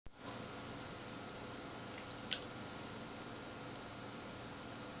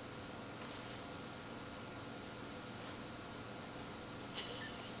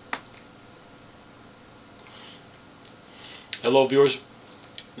Hello viewers,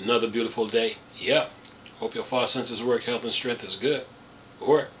 another beautiful day. Yeah, hope your five senses work, health and strength is good.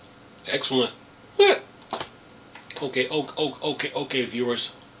 Or excellent. Okay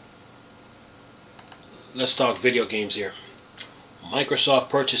viewers. Let's talk video games here. Microsoft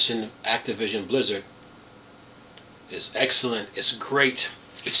purchasing Activision Blizzard is excellent, it's great,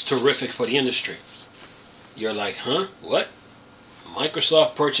 it's terrific for the industry. You're like, huh? What?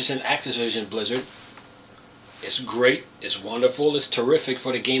 Microsoft purchasing Activision Blizzard. It's great, it's wonderful, it's terrific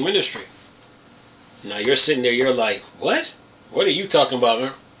for the game industry. Now you're sitting there, you're like, what? What are you talking about,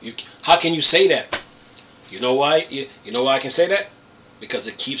 man? How can you say that? You know why? You know why I can say that? Because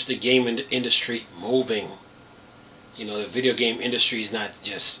it keeps the game industry moving. You know, the video game industry is not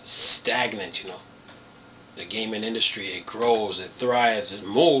just stagnant, you know. The gaming industry, it grows, it thrives, it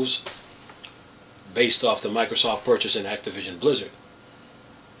moves based off the Microsoft purchasing Activision Blizzard.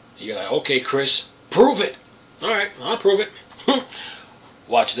 You're like, okay, Chris, prove it. Alright, I'll prove it.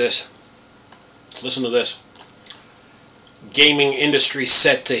 Watch this. Listen to this. Gaming industry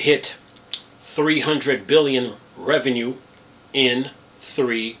set to hit $300 billion revenue in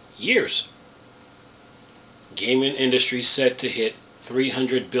 3 years. Gaming industry set to hit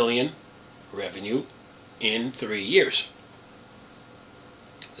 $300 billion revenue in 3 years.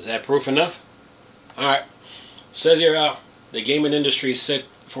 Is that proof enough? Alright. Says here, the gaming industry is set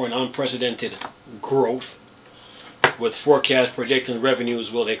for an unprecedented growth, with forecasts predicting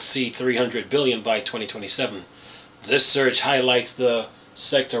revenues will exceed $300 billion by 2027. This surge highlights the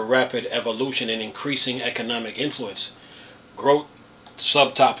sector's rapid evolution and increasing economic influence. Growth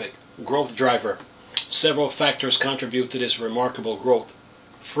subtopic, growth driver. Several factors contribute to this remarkable growth.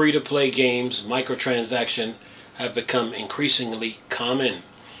 Free-to-play games, microtransaction have become increasingly common.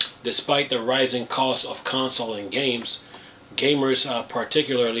 Despite the rising cost of console and games, gamers,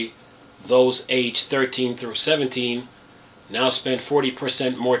 particularly those aged 13 through 17, now spend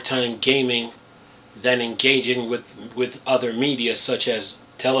 40% more time gaming than engaging with other media such as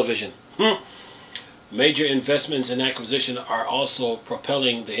television. Major investments in acquisition are also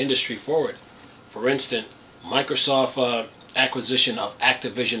propelling the industry forward. For instance, Microsoft acquisition of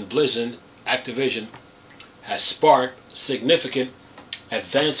Activision Blizzard has sparked significant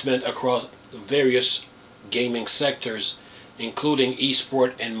advancement across various gaming sectors, including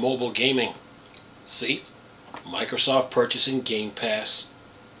esport and mobile gaming. See, Microsoft purchasing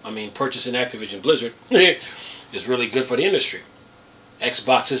purchasing Activision Blizzard is really good for the industry.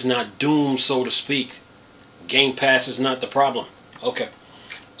 Xbox is not doomed, so to speak. Game Pass is not the problem. Okay,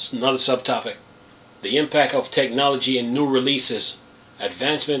 it's another subtopic. The impact of technology and new releases.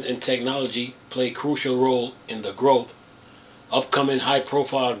 Advancement in technology play a crucial role in the growth. Upcoming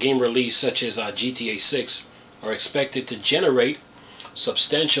high-profile game releases such as GTA 6 are expected to generate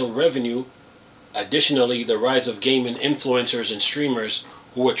substantial revenue. Additionally, the rise of gaming influencers and streamers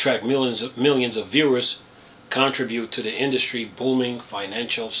who attract millions of viewers contribute to the industry booming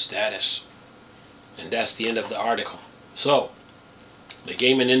financial status. And that's the end of the article. So, the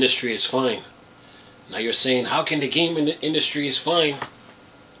gaming industry is fine. Now you're saying, how can the gaming industry is fine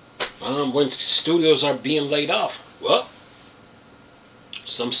when studios are being laid off? Well,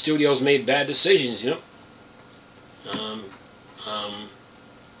 some studios made bad decisions, you know.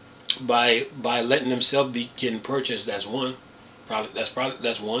 By letting themselves be getting purchased. That's one.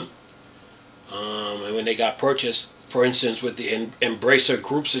 That's one. And when they got purchased, for instance, with the Embracer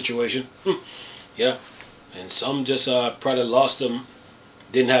Group situation, yeah, and some just probably lost them,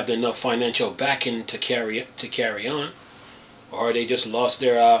 didn't have enough financial backing to carry on, or they just lost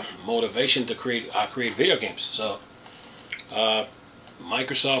their motivation to create video games. So,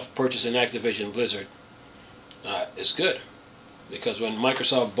 Microsoft purchasing Activision Blizzard is good, because when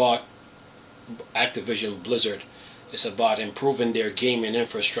Microsoft bought Activision Blizzard, it's about improving their gaming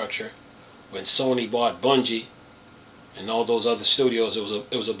infrastructure. When Sony bought Bungie and all those other studios,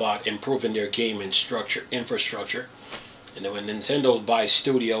 it was about improving their gaming infrastructure. And then when Nintendo buys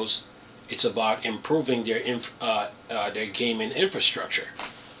studios, it's about improving their gaming infrastructure.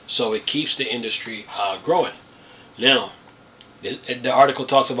 So it keeps the industry growing. Now, the article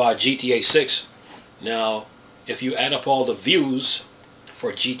talks about GTA 6. Now, if you add up all the views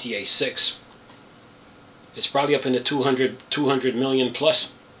for GTA 6, it's probably up in the 200 million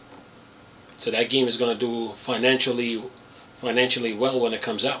plus. So that game is going to do financially well when it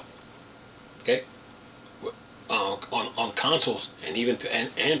comes out. Okay, on consoles and even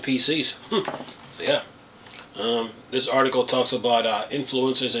and PCs. So yeah, this article talks about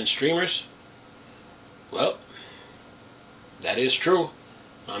influencers and streamers. Well, that is true.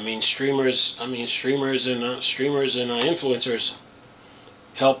 Streamers and influencers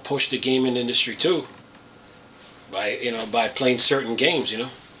help push the gaming industry too. by playing certain games,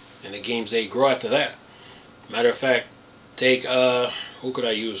 and the games they grow after that. Matter of fact, take who could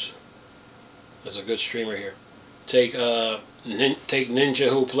I use as a good streamer here? Take take Ninja,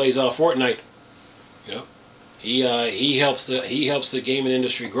 who plays Fortnite. You know, he helps the gaming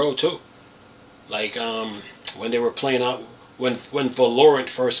industry grow too. Like when they were playing out when Valorant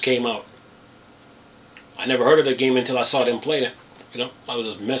first came out. I never heard of the game until I saw them play it. I was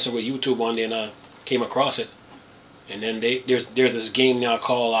just messing with YouTube one day and I came across it. And then there's this game now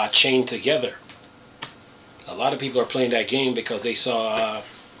called Chained Together. A lot of people are playing that game because they saw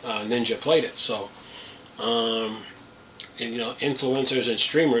Ninja played it. So, and influencers and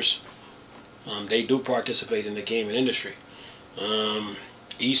streamers, they do participate in the gaming industry.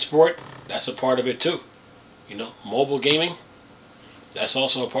 Esport, that's a part of it too. Mobile gaming, that's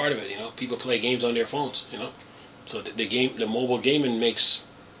also a part of it. People play games on their phones. So the mobile gaming makes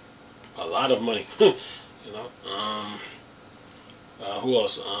a lot of money. Who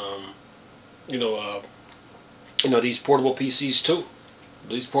else? These portable PCs too.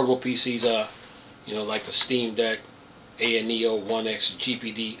 These portable PCs, like the Steam Deck, ANEO, 1X,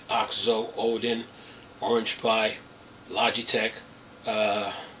 GPD, OXO, Odin, Orange Pi, Logitech,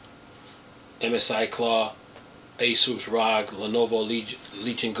 MSI Claw, Asus ROG, Lenovo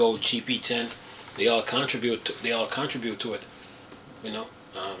Legion Go GP10. They all contribute to it.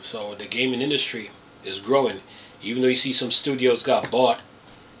 So the gaming industry is growing. Even though you see some studios got bought,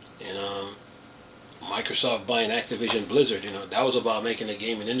 and Microsoft buying Activision Blizzard, that was about making the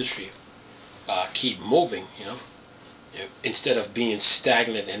gaming industry keep moving. Instead of being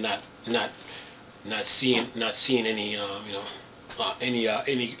stagnant and not seeing any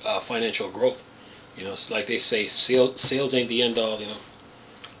any financial growth. It's like they say, sales ain't the end all.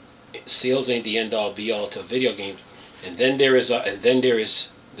 Sales ain't the end all be all to video games. And then there is the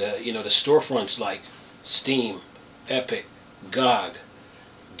storefronts like Steam, Epic, GOG,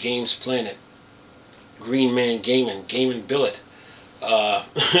 Games Planet, Green Man Gaming, Gaming Billet,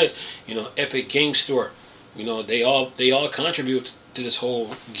 Epic Game Store. They all contribute to this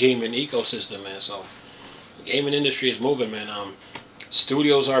whole gaming ecosystem, man. So the gaming industry is moving, man.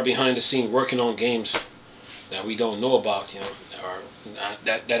 Studios are behind the scene working on games that we don't know about,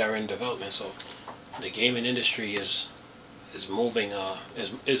 that are in development. So the gaming industry is moving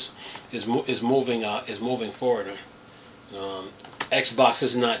moving forward. Xbox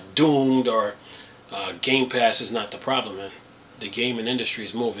is not doomed, or Game Pass is not the problem, man. The gaming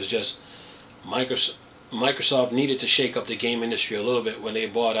industry's move is just Microsoft needed to shake up the game industry a little bit when they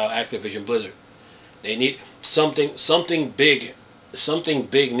bought Activision Blizzard. They need something big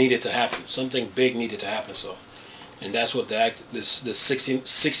needed to happen. Something big needed to happen. So, and that's what this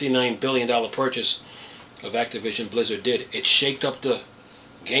 $69 billion purchase of Activision Blizzard did. It shaked up the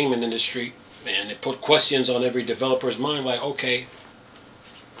gaming industry, and it put questions on every developer's mind. Like, okay,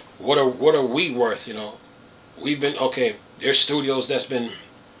 what are we worth? We've been okay. There's studios that's been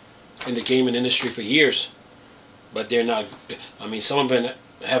in the gaming industry for years, but they're not. I mean, some of them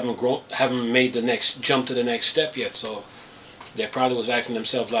haven't made the next jump to the next step yet. So they probably was asking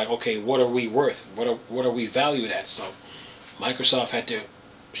themselves like, okay, what are we worth? What are we valued at? So Microsoft had to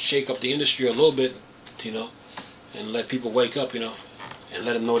shake up the industry a little bit, and let people wake up, and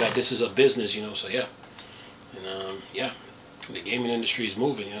let them know that this is a business, So yeah, and the gaming industry is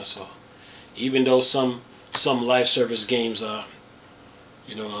moving, So even though some live service games,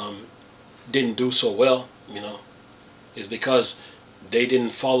 didn't do so well, is because they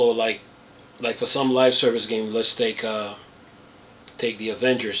didn't follow like for some live service game. Let's take the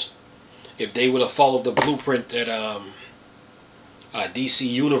Avengers. If they would have followed the blueprint that DC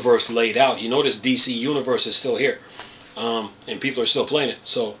Universe laid out, this DC Universe is still here, and people are still playing it.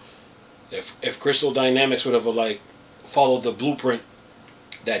 So if Crystal Dynamics would have followed the blueprint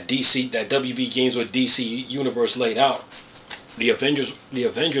that WB Games with DC Universe laid out, the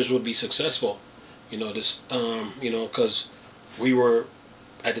Avengers would be successful. Because we were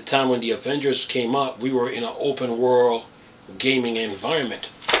at the time when the Avengers came up, we were in an open world gaming environment.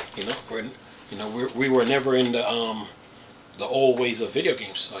 We were never in the old ways of video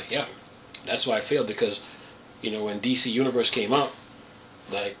games. So yeah, that's why I failed, because when DC Universe came out,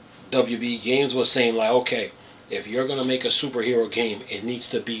 like WB Games was saying like, okay, if you're gonna make a superhero game, it needs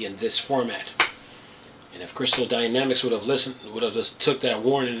to be in this format. And if Crystal Dynamics would have just took that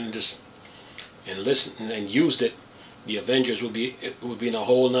warning and listened and used it, the Avengers would be in a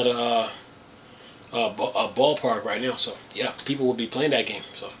whole nother ballpark right now. So yeah, people would be playing that game.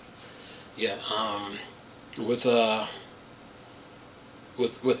 So yeah, with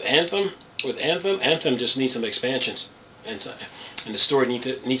Anthem just needs some expansions. and so, and the story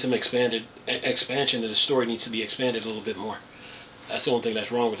needs some expansion, and the story needs to be expanded a little bit more. That's the only thing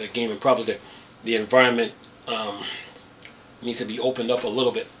that's wrong with that game, and probably the environment needs to be opened up a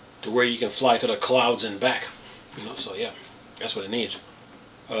little bit to where you can fly to the clouds and back. So yeah, that's what it needs.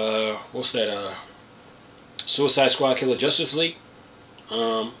 What's that? Suicide Squad Killer Justice League.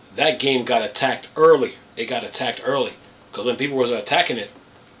 That game got attacked early. It got attacked early because when people was attacking it,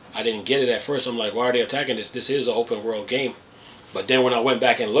 I didn't get it at first. I'm like, why are they attacking this? This is an open world game. But then when I went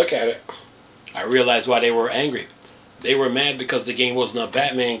back and looked at it, I realized why they were angry. They were mad because the game wasn't a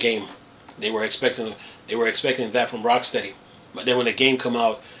Batman game. They were expecting that from Rocksteady. But then when the game come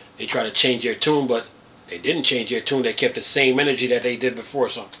out, they try to change their tune, but they didn't change their tune. They kept the same energy that they did before.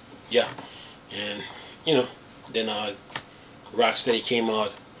 So yeah, and then Rocksteady came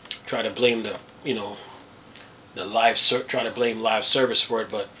out, tried to blame try to blame live service for it,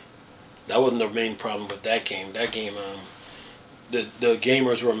 but that wasn't the main problem with that game. That game, the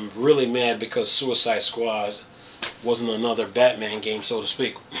gamers were really mad because Suicide Squad wasn't another Batman game, so to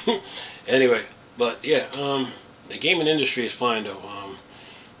speak. Anyway, but yeah, the gaming industry is fine though.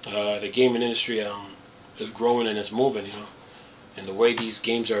 The gaming industry is growing and it's moving, and the way these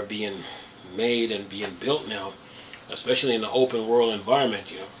games are being made and being built now, especially in the open world environment,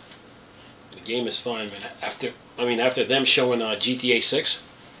 the game is fine, man. After them showing GTA 6,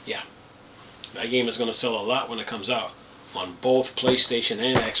 yeah, that game is going to sell a lot when it comes out on both PlayStation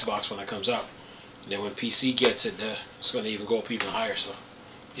and Xbox when it comes out. And then when PC gets it, it's going to even go up even higher. So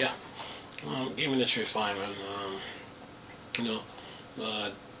yeah, gaming industry is fine, man.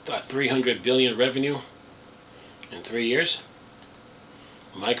 300 billion revenue in 3 years.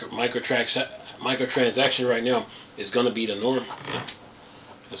 Microtransaction right now is going to be the norm.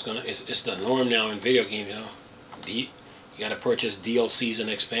 It's the norm now in video games. You got to purchase DLCs and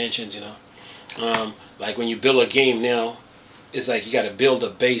expansions. Like when you build a game now, it's like you got to build a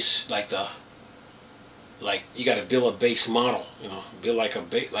base, you got to build a base model. Build like a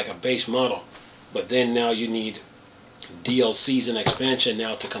base model, but then now you need DLCs and expansion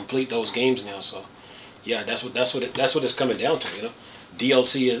now to complete those games now. So yeah, that's what it's coming down to.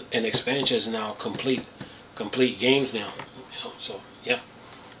 DLC and expansions now complete games now. So yeah,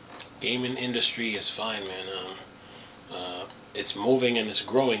 gaming industry is fine, man. It's moving and it's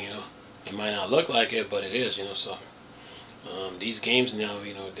growing. It might not look like it, but it is. So these games now,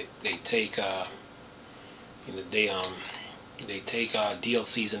 they take they take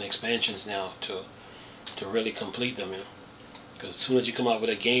DLCs and expansions now to really complete them. Because as soon as you come out with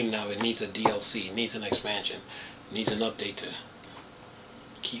a game now, it needs a DLC, it needs an expansion, it needs an update to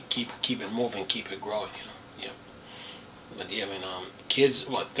keep it moving, keep it growing. Yeah. But yeah, man, kids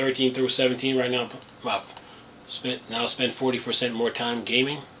 13 through 17 right now spend 40% more time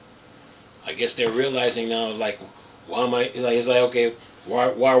gaming. I guess they're realizing now, why am I? It's like, okay,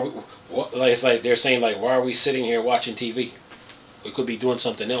 why are we? It's like they're saying, why are we sitting here watching TV? We could be doing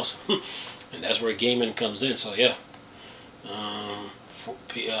something else. And that's where gaming comes in. So yeah,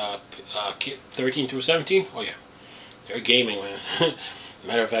 13 through 17. Oh yeah, they're gaming, man.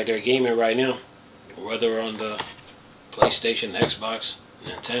 Matter of fact, they're gaming right now, whether on the PlayStation, Xbox,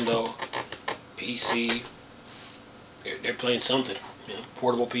 Nintendo, PC. They're playing something.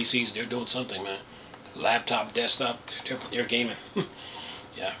 Portable PCs. They're doing something, man. Laptop, desktop. They're gaming.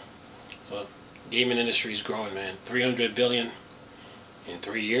 Yeah. So gaming industry is growing, man. 300 billion in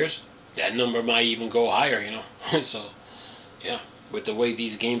 3 years. That number might even go higher, So, yeah, with the way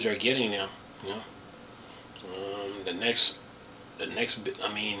these games are getting now,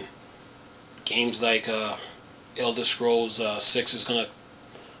 games like Elder Scrolls 6 is gonna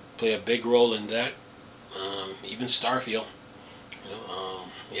play a big role in that. Even Starfield,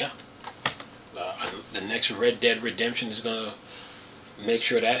 yeah. The next Red Dead Redemption is gonna make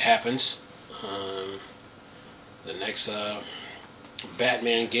sure that happens. The next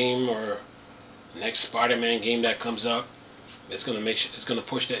Batman game or next Spider-Man game that comes out, it's gonna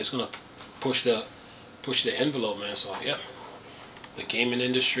push the envelope, man. So yeah, the gaming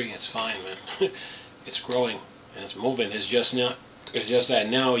industry, it's fine, man. It's growing and it's moving. It's just that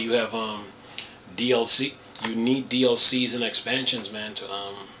now you have DLC. You need DLCs and expansions, man, to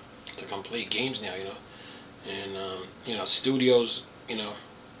complete games now. And studios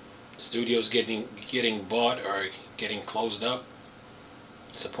getting bought or getting closed up.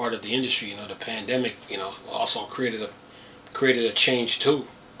 It's a part of the industry. The pandemic, also created a change too.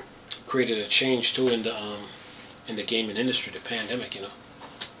 Created a change too in the gaming industry. The pandemic, and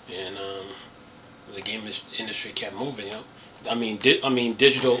the gaming industry kept moving.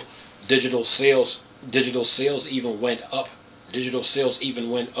 Digital sales even went up. Digital sales even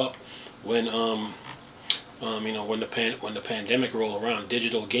went up when You know, when the pandemic rolled around,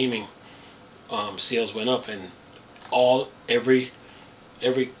 digital gaming sales went up, and every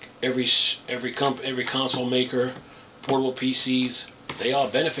console maker, portable PCs, they all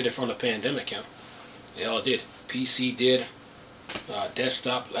benefited from the pandemic. You know, they all did. PC did,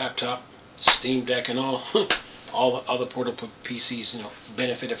 desktop, laptop, Steam Deck, and all all the other portable PCs, you know,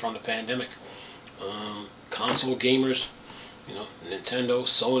 benefited from the pandemic. Console gamers, you know, Nintendo,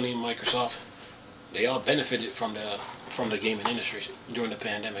 Sony, Microsoft, they all benefited from the gaming industry during the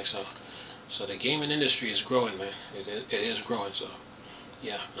pandemic. So the gaming industry is growing, man. It is growing. So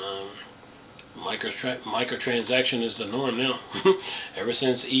yeah, microtransaction is the norm now. Ever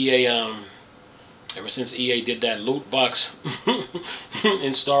since EA did that loot box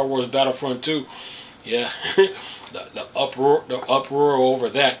in Star Wars Battlefront 2, yeah, the uproar over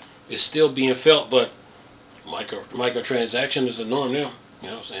that is still being felt, but microtransaction is the norm now. You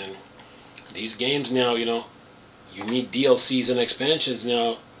know what I'm saying? These games now, you know, you need DLCs and expansions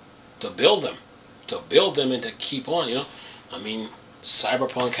now to build them and to keep on. You know, I mean,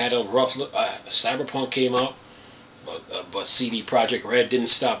 Cyberpunk had a rough look. Cyberpunk came out, but CD Projekt Red didn't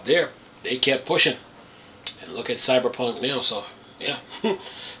stop there. They kept pushing, and look at Cyberpunk now. So yeah,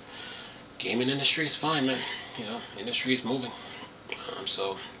 gaming industry is fine, man. You know, industry is moving.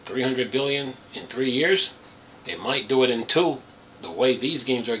 So 300 billion in 3 years. They might do it in 2. The way these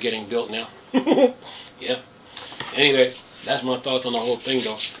games are getting built now. Yeah. Anyway, that's my thoughts on the whole thing,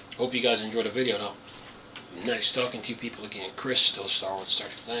 though. Hope you guys enjoyed the video, though. Nice talking to you people again. Chris, still Star Wars Star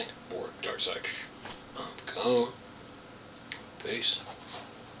Trek. Board Dark Side. I'm gone. Peace.